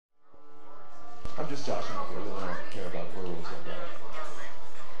I'm just joshing up here. I really don't care about werewolves like that.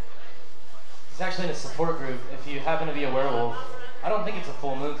 It's actually in a support group. If you happen to be a werewolf, I don't think it's a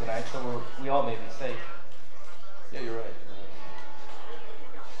full moon tonight, so we all may be safe. Yeah, you're right.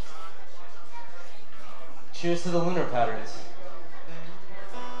 Cheers to the lunar patterns.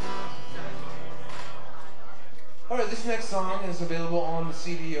 Alright, this next song is available on the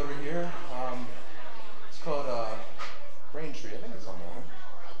CD over here. It's called Rain Tree. I think it's on that one.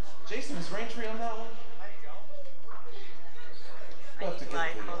 Jason, is Rain Tree on that one? We'll have to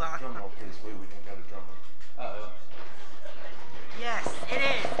get the drum roll, please. We didn't get a drum roll. Uh-oh. Yes, it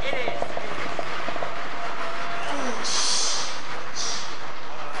is. It is. I don't know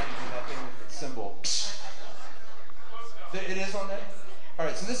how to do that thing with the cymbal. It is on there?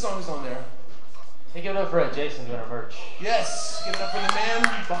 Alright, so this song is on there. Hey, give it up for Jason doing our merch. Yes, give it up for the man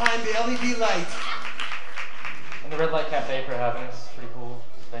behind the LED light. And the Red Light Cafe for having us. Pretty cool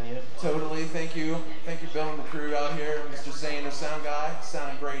venue. Totally, thank you. Thank you, Bill and the crew out here. Mr. Zane, the sound guy,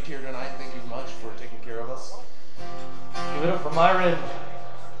 sounding great here tonight. Thank you much for taking care of us. Give it up for Myron.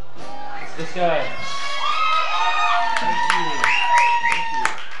 It's this guy. Thank you. Thank you.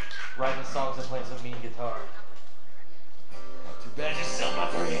 Writing songs and playing some mean guitar. Not too bad yourself, my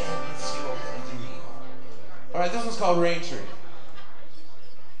friend. Let's go over and do. Alright, this one's called Rain Tree.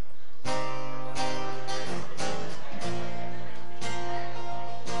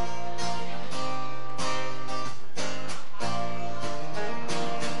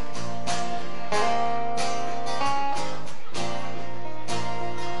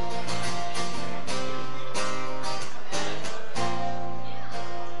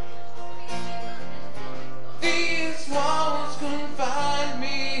 These walls confine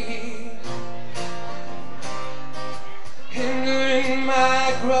me, hindering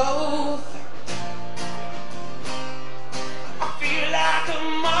my growth. I feel like a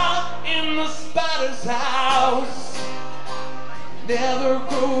moth in the spider's house, never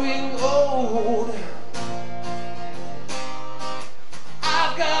growing old.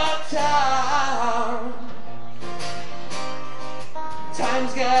 I've got time,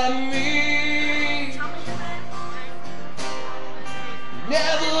 time's got me.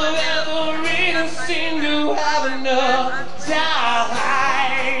 Never ever really seem to have enough time.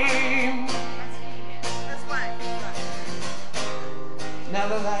 Now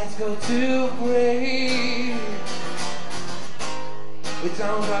the lights go to gray. We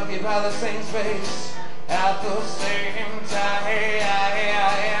don't occupy the same space at the same time.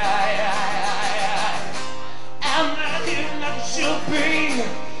 I'm not here like I should be.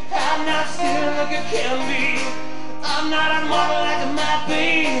 I'm not still like I can be. I'm not immortal like I might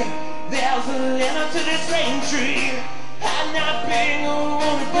be. There's a limit to this rain tree. I'm not being who I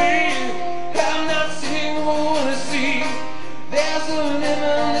wanna be. I'm not seeing who I wanna see. There's a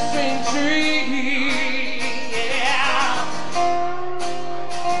limit on this rain tree. Yeah.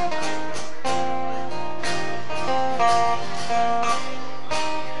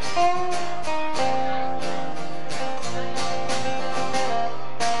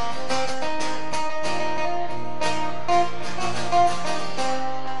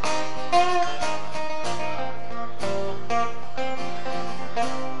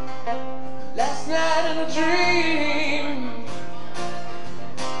 Last night in a dream,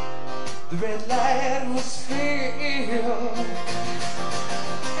 the red light was filled.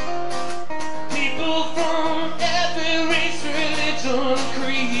 People from every race, religion,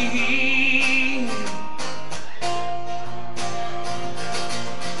 creed.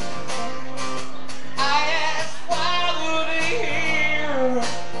 I asked why were they here,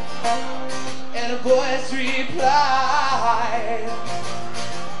 and a voice replied,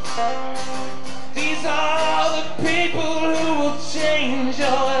 these are the people who will change your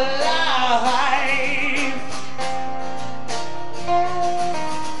life.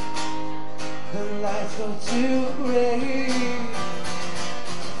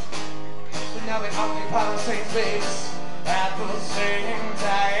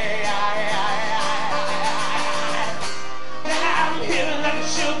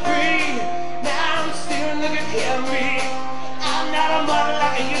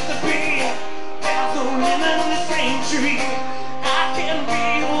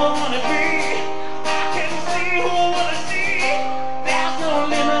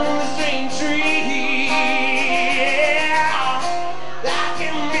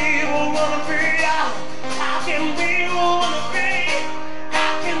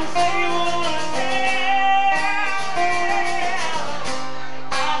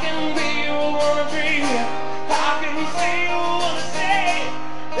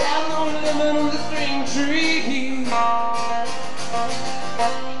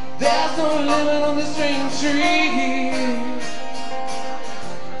 There's no limit on this rain tree.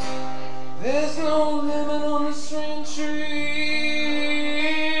 There's no limit on this rain tree.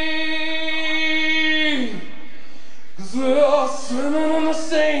 'Cause we're all swimming in the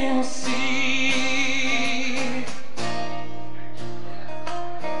same sea.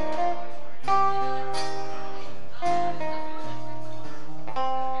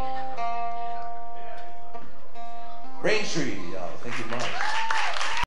 Rain tree, y'all. Thank you much.